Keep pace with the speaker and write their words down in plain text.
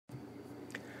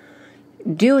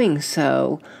Doing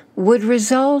so would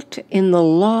result in the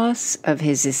loss of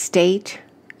his estate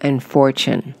and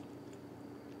fortune.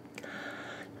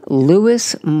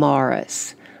 Lewis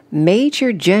Morris,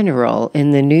 Major General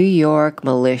in the New York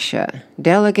Militia,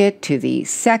 Delegate to the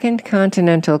Second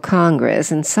Continental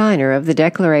Congress and signer of the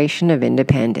Declaration of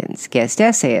Independence, guest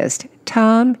essayist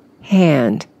Tom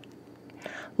Hand.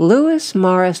 Lewis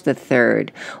Morris III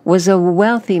was a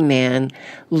wealthy man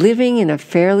living in a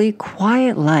fairly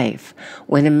quiet life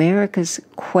when America's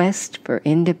quest for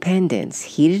independence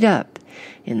heated up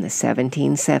in the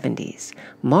 1770s.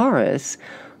 Morris,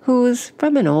 who was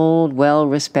from an old,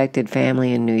 well-respected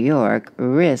family in New York,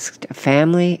 risked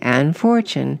family and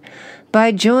fortune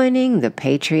by joining the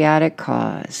patriotic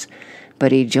cause,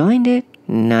 but he joined it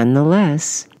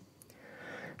nonetheless.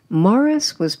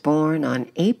 Morris was born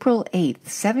on April 8,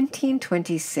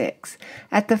 1726,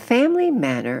 at the family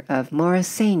manor of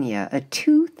Morrisania, a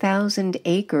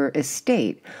 2,000-acre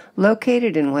estate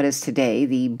located in what is today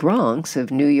the Bronx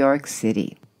of New York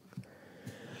City.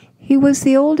 He was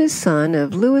the oldest son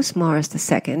of Lewis Morris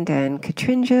II and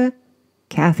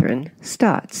Catherine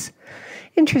Stotts.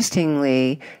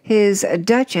 Interestingly, his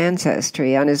Dutch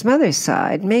ancestry on his mother's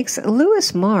side makes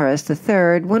Lewis Morris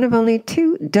III one of only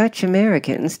 2 Dutch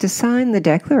Americans to sign the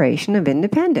Declaration of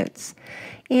Independence.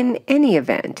 In any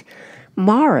event,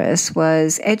 Morris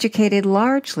was educated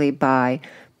largely by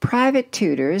private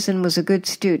tutors and was a good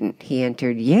student. He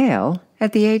entered Yale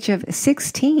at the age of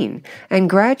 16 and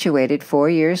graduated 4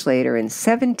 years later in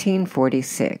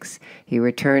 1746. He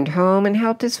returned home and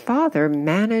helped his father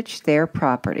manage their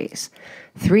properties.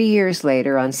 3 years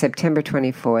later, on September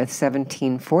 24th,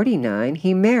 1749,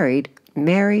 he married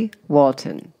Mary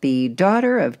Walton, the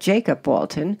daughter of Jacob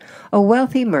Walton, a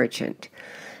wealthy merchant.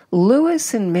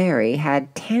 Lewis and Mary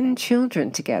had 10 children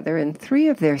together, and 3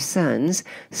 of their sons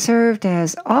served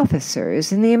as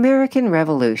officers in the American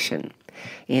Revolution.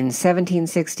 In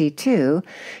 1762,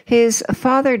 his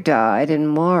father died, and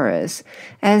Morris,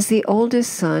 as the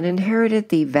oldest son, inherited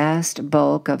the vast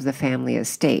bulk of the family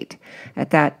estate. At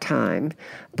that time,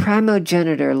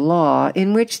 primogeniture law,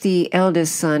 in which the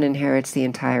eldest son inherits the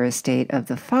entire estate of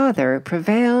the father,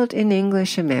 prevailed in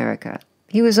English America.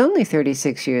 He was only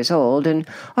 36 years old and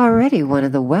already one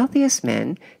of the wealthiest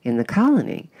men in the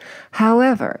colony.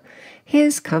 However,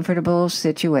 his comfortable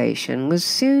situation was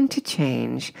soon to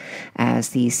change as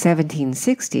the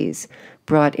 1760s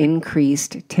brought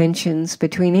increased tensions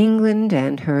between England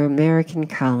and her American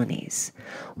colonies.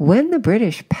 When the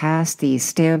British passed the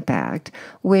Stamp Act,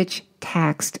 which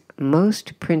taxed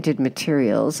most printed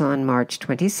materials on March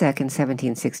 22,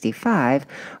 1765,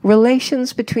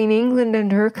 relations between England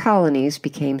and her colonies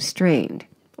became strained.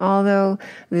 Although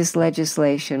this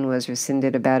legislation was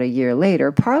rescinded about a year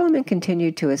later, Parliament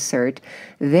continued to assert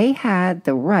they had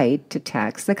the right to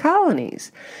tax the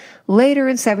colonies. Later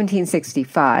in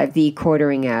 1765, the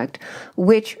Quartering Act,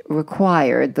 which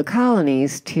required the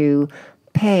colonies to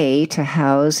pay to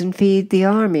house and feed the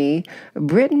army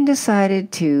Britain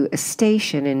decided to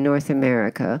station in North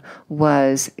America,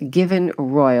 was given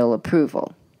royal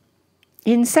approval.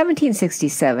 In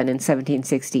 1767 and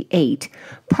 1768,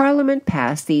 Parliament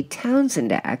passed the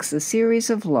Townshend Acts, a series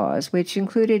of laws which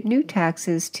included new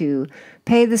taxes to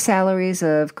pay the salaries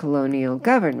of colonial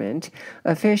government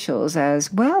officials,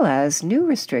 as well as new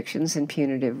restrictions and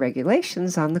punitive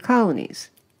regulations on the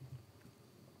colonies.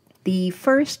 The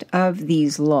first of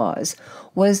these laws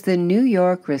was the New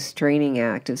York Restraining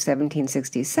Act of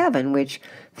 1767, which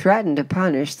threatened to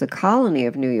punish the colony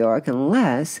of New York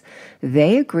unless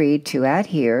they agreed to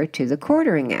adhere to the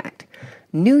Quartering Act.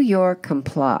 New York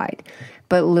complied,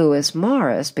 but Lewis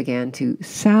Morris began to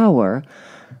sour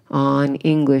on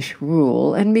English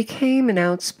rule and became an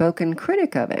outspoken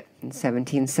critic of it. In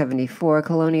 1774,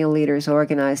 colonial leaders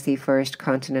organized the First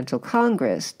Continental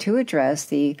Congress to address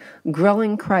the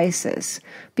growing crisis.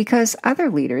 Because other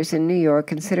leaders in New York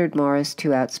considered Morris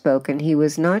too outspoken, he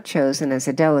was not chosen as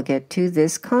a delegate to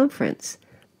this conference.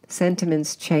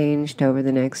 Sentiments changed over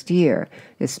the next year,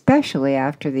 especially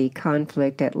after the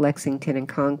conflict at Lexington and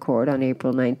Concord on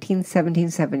April 19,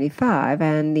 1775,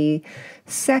 and the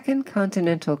Second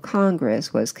Continental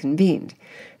Congress was convened.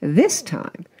 This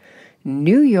time,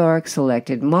 New York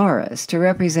selected Morris to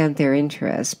represent their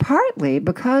interests, partly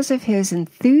because of his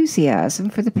enthusiasm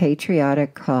for the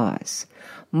patriotic cause.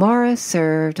 Morris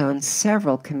served on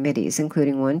several committees,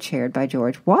 including one chaired by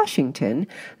George Washington,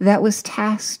 that was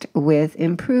tasked with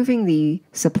improving the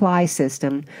supply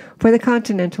system for the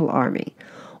Continental Army.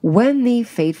 When the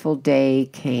fateful day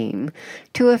came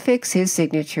to affix his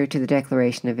signature to the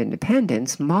Declaration of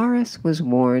Independence, Morris was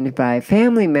warned by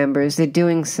family members that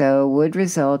doing so would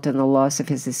result in the loss of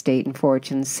his estate and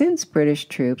fortune since British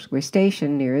troops were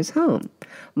stationed near his home.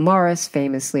 Morris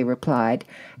famously replied,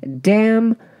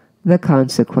 "Damn the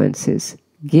consequences.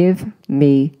 Give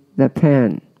me the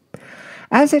pen."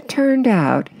 As it turned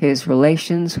out, his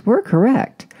relations were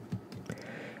correct.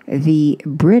 The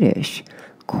British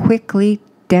quickly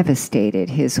devastated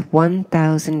his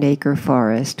 1,000-acre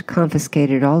forest,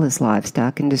 confiscated all his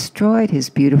livestock, and destroyed his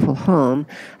beautiful home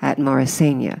at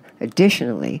Mauritania.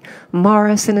 Additionally,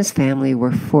 Morris and his family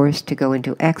were forced to go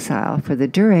into exile for the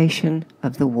duration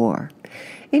of the war.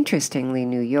 Interestingly,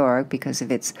 New York, because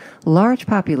of its large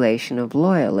population of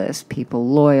loyalists, people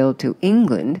loyal to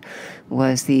England,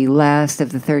 was the last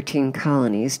of the 13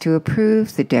 colonies to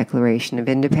approve the Declaration of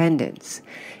Independence.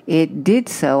 It did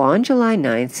so on July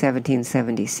 9,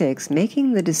 1776,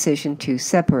 making the decision to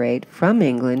separate from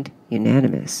England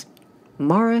unanimous.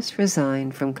 Morris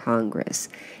resigned from Congress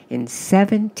in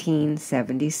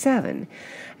 1777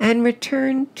 and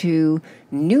returned to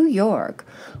New York,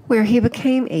 where he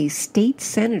became a state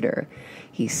senator.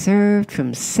 He served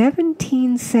from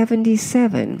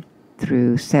 1777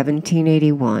 through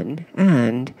 1781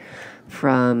 and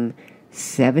from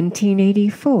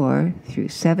 1784 through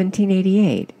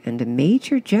 1788, and a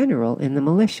major general in the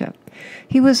militia.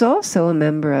 He was also a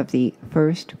member of the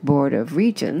First Board of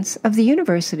Regents of the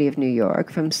University of New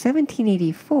York from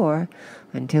 1784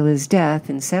 until his death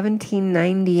in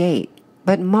 1798.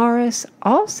 But Morris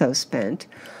also spent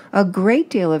a great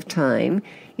deal of time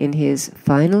in his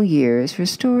final years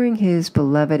restoring his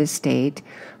beloved estate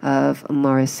of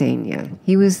Mauritania.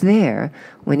 He was there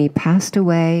when he passed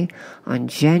away on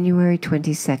January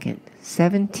 22nd,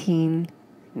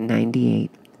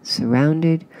 1798,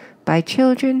 surrounded by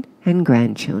children and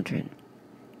grandchildren.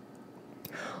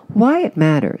 Why it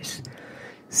matters.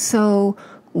 So,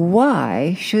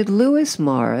 why should Lewis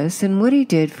Morris and what he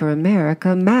did for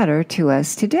America matter to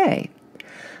us today?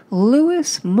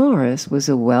 Lewis Morris was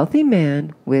a wealthy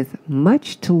man with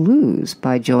much to lose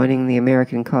by joining the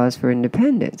American cause for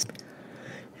independence.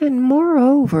 And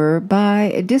moreover,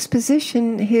 by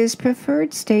disposition, his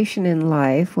preferred station in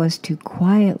life was to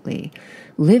quietly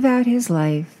live out his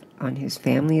life on his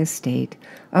family estate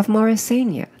of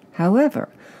Mauritania. However,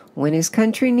 when his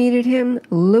country needed him,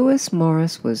 Lewis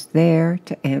Morris was there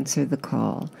to answer the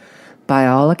call. By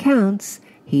all accounts,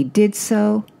 he did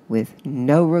so with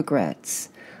no regrets.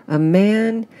 A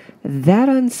man that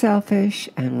unselfish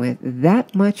and with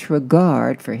that much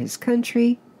regard for his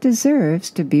country deserves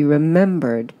to be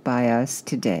remembered by us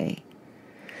today.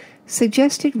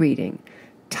 Suggested reading.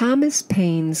 Thomas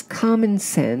Paine's Common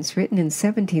Sense, written in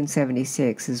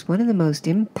 1776, is one of the most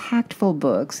impactful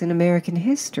books in American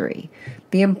history.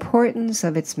 The importance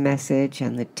of its message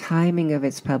and the timing of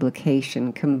its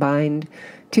publication combined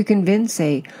to convince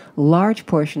a large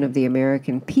portion of the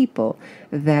American people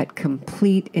that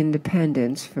complete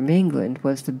independence from England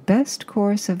was the best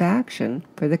course of action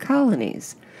for the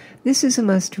colonies. This is a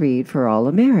must-read for all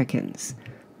Americans.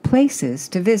 Places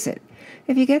to visit.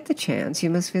 If you get the chance, you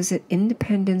must visit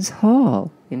Independence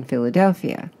Hall in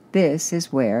Philadelphia. This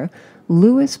is where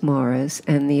Lewis Morris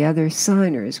and the other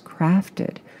signers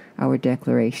crafted our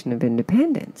Declaration of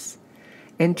Independence.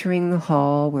 Entering the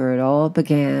hall where it all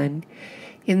began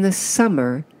in the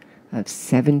summer of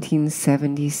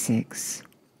 1776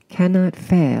 cannot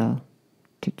fail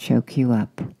to choke you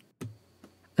up.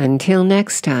 Until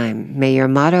next time, may your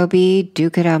motto be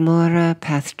Ducat Amore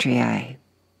Patriae.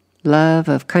 Love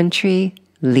of country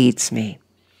leads me.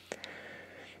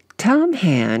 Tom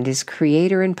Hand is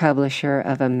creator and publisher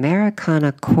of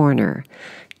Americana Corner.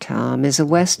 Tom is a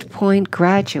West Point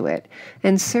graduate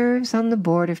and serves on the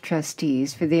Board of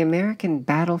Trustees for the American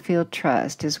Battlefield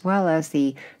Trust as well as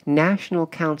the National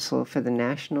Council for the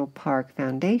National Park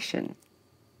Foundation.